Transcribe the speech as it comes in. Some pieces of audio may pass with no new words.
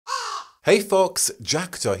Hey folks,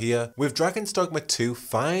 Jackdaw here. With Dragon's Dogma 2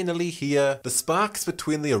 finally here, the sparks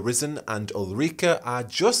between the Arisen and Ulrika are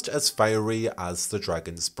just as fiery as the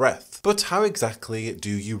dragon's breath. But how exactly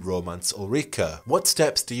do you romance Ulrika? What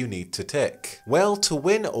steps do you need to take? Well, to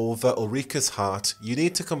win over Ulrika's heart, you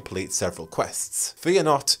need to complete several quests. Fear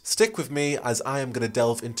not, stick with me as I am going to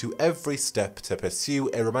delve into every step to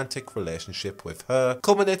pursue a romantic relationship with her,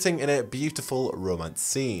 culminating in a beautiful romance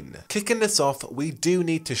scene. Kicking this off, we do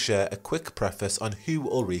need to share a quick preface on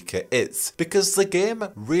who Ulrika is, because the game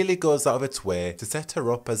really goes out of its way to set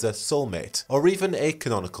her up as a soulmate, or even a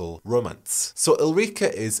canonical romance. So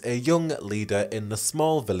Ulrika is a young leader in the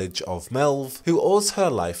small village of Melv, who owes her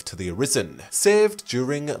life to the Arisen. Saved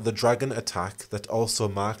during the dragon attack that also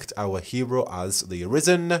marked our hero as the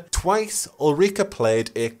Arisen, twice Ulrika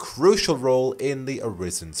played a crucial role in the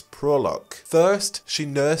Arisen's prologue. First, she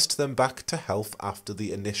nursed them back to health after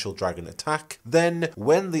the initial dragon attack. Then,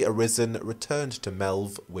 when the Arisen returned to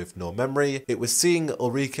Melv with no memory, it was seeing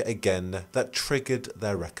Ulrika again that triggered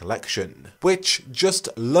their recollection, which just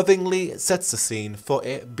lovingly sets the scene for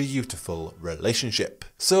a beautiful relationship.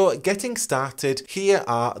 So getting started, here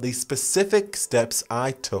are the specific steps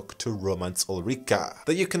I took to romance Ulrika,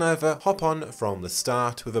 that you can either hop on from the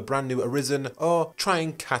start with a brand new Arisen or try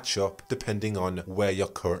and catch up depending on where you're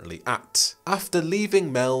currently at. After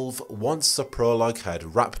leaving Melv once the prologue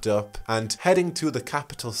had wrapped up and heading to the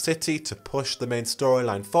capital city to push the main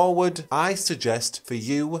storyline forward, I suggest for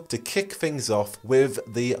you to kick things off with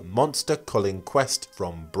the monster culling quest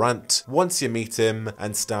from Brant once you meet him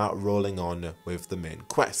and start rolling on with the main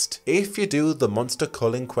quest. If you do the monster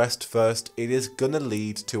culling quest first, it is gonna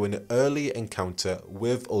lead to an early encounter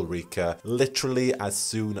with Ulrika literally as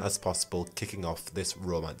soon as possible, kicking off this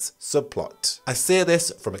romance subplot. I say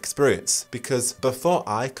this from experience because before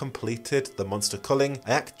I completed the monster culling,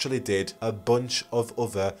 I actually did a bunch of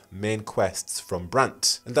other main quests from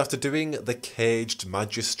Brant, and after doing the caged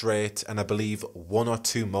magistrate and I believe one or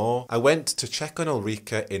two more, I went to check on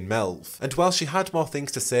Ulrika in Melv, and while she had more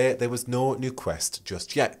things to say, there was no new quest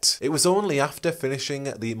just yet. It was only after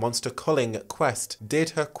finishing the monster culling quest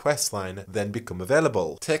did her questline then become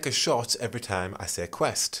available. Take a shot every time I say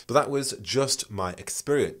quest, but that was just my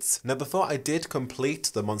experience. Now before I did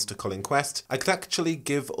complete the monster culling quest, I could actually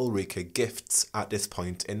give Ulrika gifts at this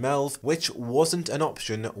point in Melv, which wasn't an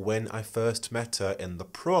option when I first met her in the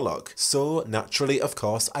prologue. So naturally, of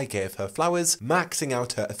course, I gave her flowers, maxing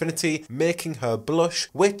out her affinity, making her blush,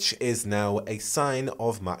 which is now a sign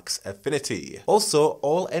of max affinity. Also,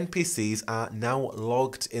 all NPCs are now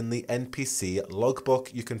logged in the NPC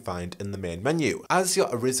logbook you can find in the main menu. As your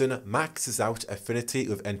Arisen maxes out affinity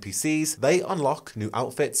with NPCs, they unlock new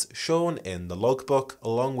outfits shown in the logbook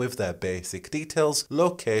along with their basic details,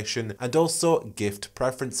 location, and also gift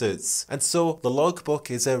preferences. And so the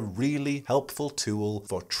logbook is a really helpful tool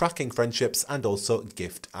for tracking friendships and also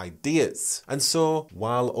gift ideas. And so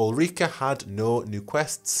while Ulrika had no new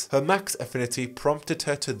quests, her max affinity prompted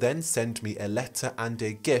her to then send me a letter and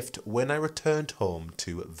a gift when I returned home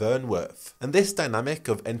to Vernworth. And this dynamic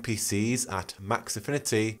of NPCs at max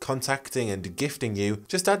affinity contacting and gifting you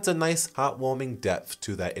just adds a nice heartwarming depth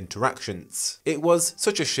to their interactions. It was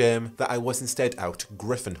such a shame that I was instead out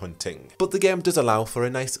griffin hunting, but the game does allow for a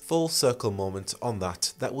nice full circle moment on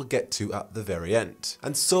that we'll get to at the very end.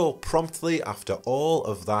 And so promptly after all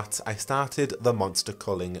of that, I started the monster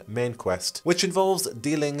culling main quest, which involves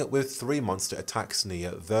dealing with 3 monster attacks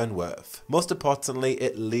near Vernworth. Most importantly,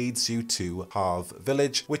 it leads you to Harve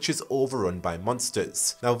village, which is overrun by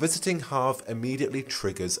monsters. Now visiting Harve immediately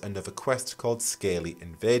triggers another quest called Scaly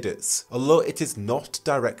Invaders. Although it is not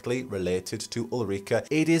directly related to Ulrika,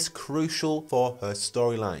 it is crucial for her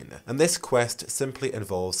storyline, and this quest simply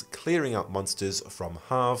involves clearing out monsters from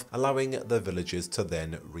Harve, allowing the villagers to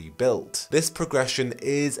then rebuild. This progression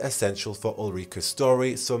is essential for Ulrika's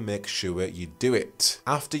story, so make sure you do it.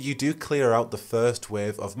 After you do clear out the first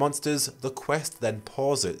wave of monsters, the quest then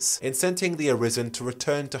pauses, incenting the Arisen to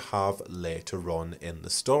return to Harve later on in the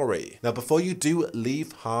story. Now before you do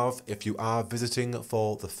leave Harve, if you are visiting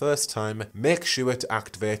for the first time, make sure to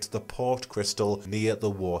activate the port crystal near the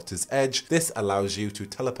water's edge. This allows you to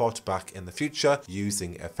teleport back in the future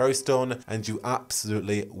using a fairy stone, and you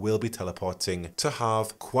absolutely will be teleporting to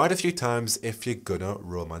Harve quite a few times if you're gonna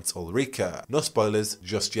romance Ulrika. No spoilers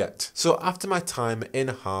just yet. So after my time in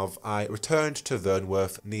Harve, I returned to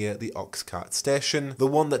Vernworth near the Oxcart station, the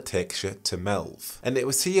one that takes you to Melv. And it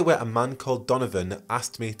was here where a man called Donovan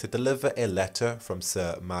asked me to deliver a letter from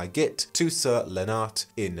Sir Margit to Sir Lennart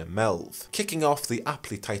in Melv, kicking off the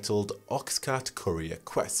aptly titled Oxcart Courier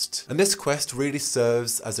quest. And this quest really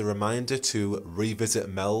serves as a reminder to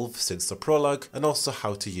revisit Melv since the prologue, and also also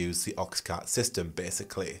how to use the oxcart system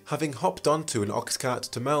basically. Having hopped onto an oxcart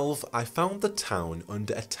to Melve, I found the town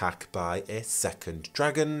under attack by a second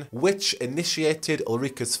dragon, which initiated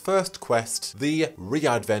Ulrika's first quest, the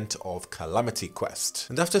Re-Advent of Calamity quest.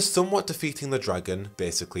 And after somewhat defeating the dragon,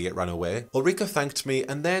 basically it ran away, Ulrika thanked me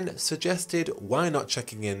and then suggested why not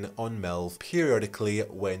checking in on Melve periodically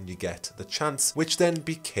when you get the chance, which then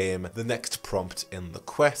became the next prompt in the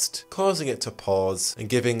quest, causing it to pause and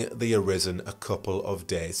giving the Arisen a couple of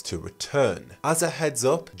days to return. As a heads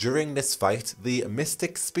up, during this fight, the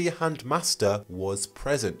Mystic Spearhand Master was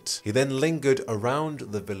present. He then lingered around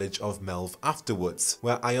the village of Melve afterwards,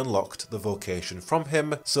 where I unlocked the vocation from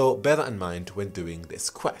him, so bear that in mind when doing this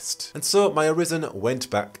quest. And so my Arisen went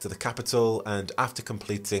back to the capital, and after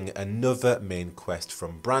completing another main quest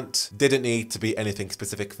from Brant, didn't need to be anything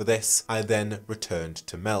specific for this, I then returned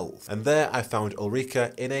to Melve. And there I found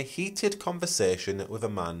Ulrika in a heated conversation with a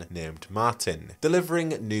man named Martin, delivering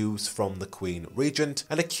news from the Queen Regent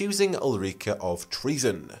and accusing Ulrika of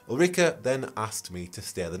treason. Ulrika then asked me to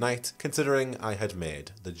stay the night, considering I had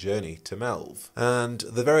made the journey to Melve. And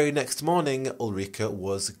the very next morning, Ulrika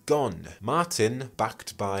was gone. Martin,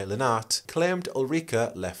 backed by Lennart, claimed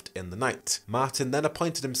Ulrika left in the night. Martin then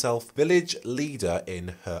appointed himself village leader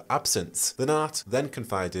in her absence. Lennart then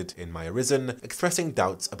confided in my Arisen, expressing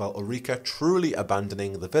doubts about Ulrika truly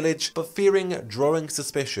abandoning the village, but fearing drawing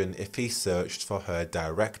suspicion if he searched for her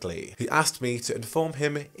directly. He asked me to inform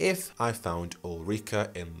him if I found Ulrika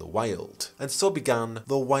in the wild. And so began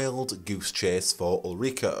the wild goose chase for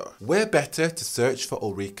Ulrika. Where better to search for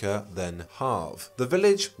Ulrika than Harv, the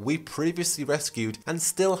village we previously rescued and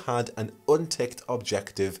still had an unticked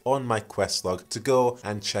objective on my quest log to go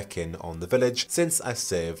and check in on the village since I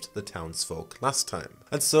saved the townsfolk last time.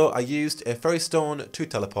 And so I used a fairy stone to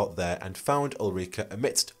teleport there and found Ulrika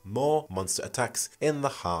amidst more monster attacks in the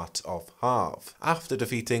heart of Harv. After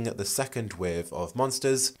defeating the second wave of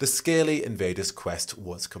monsters, the Scaly Invaders quest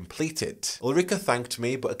was completed. Ulrika thanked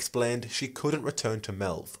me but explained she couldn't return to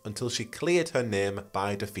Melve until she cleared her name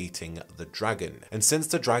by defeating the dragon. And since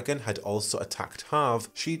the dragon had also attacked Harv,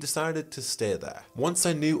 she decided to stay there. Once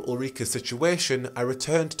I knew Ulrika's situation, I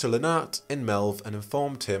returned to Lennart in Melve and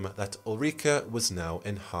informed him that Ulrika was now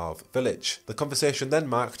in Harv village. The conversation then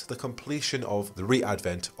marked the completion of the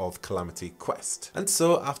Re-Advent of Calamity quest. And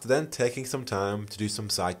so after then taking some time to do some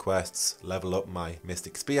side quests, level up my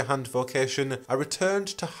Mystic Spearhand vocation, I returned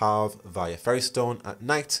to Harv via Ferrystone at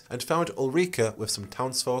night and found Ulrika with some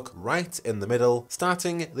townsfolk right in the middle,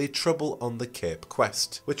 starting the Trouble on the Cape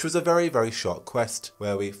quest, which was a very short quest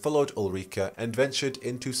where we followed Ulrika and ventured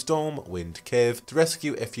into Stormwind Cave to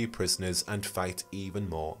rescue a few prisoners and fight even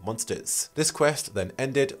more monsters. This quest then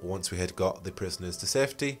ended once we had got the prisoners to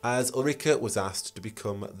safety, as Ulrika was asked to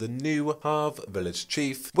become the new Harv village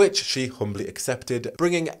chief, which she humbly accepted,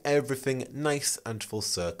 bringing everything nice and full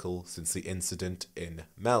circle since the incident in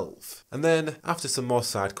Melve. And then after some more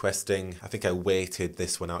side questing, I think I waited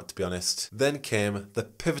this one out to be honest, then came the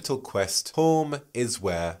pivotal quest, Home is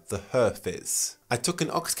Where the Hearth Is. I took an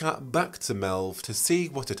oxcart back to Melve to see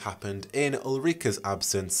what had happened in Ulrika's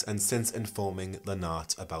absence, and since informing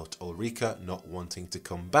Lennart about Ulrika not wanting to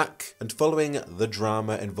come back, and following the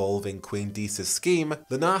drama involving Queen Disa's scheme,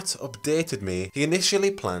 Lennart updated me. He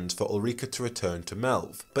initially planned for Ulrika to return to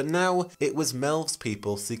Melve, but now it was Melve's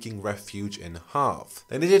people seeking refuge in Harv.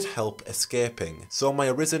 They needed help escaping, so my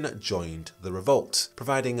Arisen joined the revolt,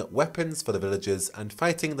 providing weapons for the villagers and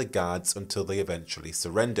fighting the guards until they eventually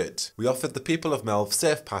surrendered. We offered the people of Melve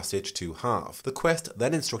safe passage to Harv. The quest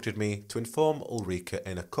then instructed me to inform Ulrika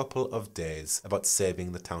in a couple of days about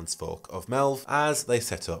saving the townsfolk of Melve as they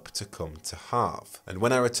set up to come to Harv. And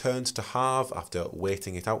when I returned to Harv after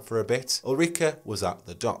waiting it out for a bit, Ulrika was at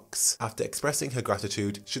the docks. After expressing her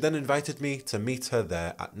gratitude, she then invited me to meet her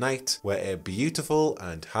there at night, where a beautiful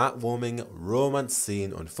and heartwarming romance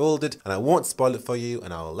scene unfolded, and I won't spoil it for you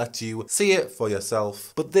and I'll let you see it for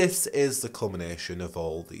yourself. But this is the culmination of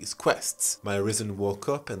all these quests. My Arisen woke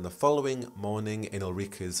up in the following morning in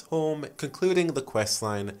Ulrika's home, concluding the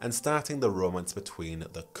questline and starting the romance between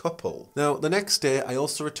the couple. Now, the next day I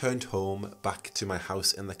also returned home back to my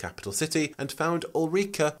house in the capital city and found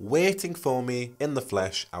Ulrika waiting for me in the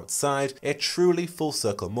flesh outside, a truly full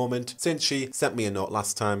circle moment since she sent me a note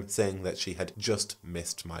last time saying that she had just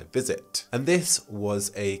missed my visit. And this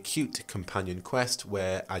was a cute companion quest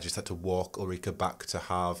where I just had to walk Ulrika back to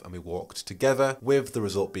Harv and we walked together, with the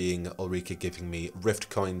result being Ulrika giving making me rift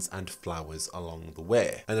coins and flowers along the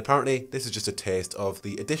way. And apparently this is just a taste of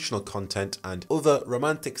the additional content and other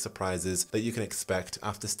romantic surprises that you can expect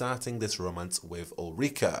after starting this romance with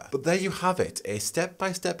Ulrika. But there you have it, a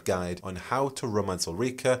step-by-step guide on how to romance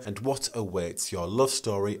Ulrika and what awaits your love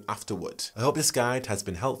story afterward. I hope this guide has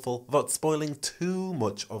been helpful without spoiling too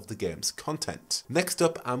much of the game's content. Next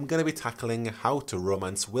up, I'm going to be tackling how to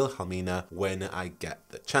romance Wilhelmina when I get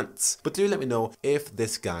the chance. But do let me know if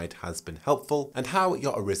this guide has been helpful and how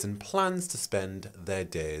your Arisen plans to spend their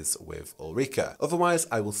days with Ulrika. Otherwise,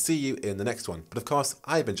 I will see you in the next one. But of course,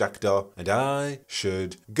 I've been Jackdaw, and I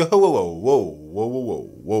should go. Whoa, whoa, whoa, whoa, whoa,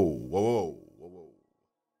 whoa, whoa, whoa.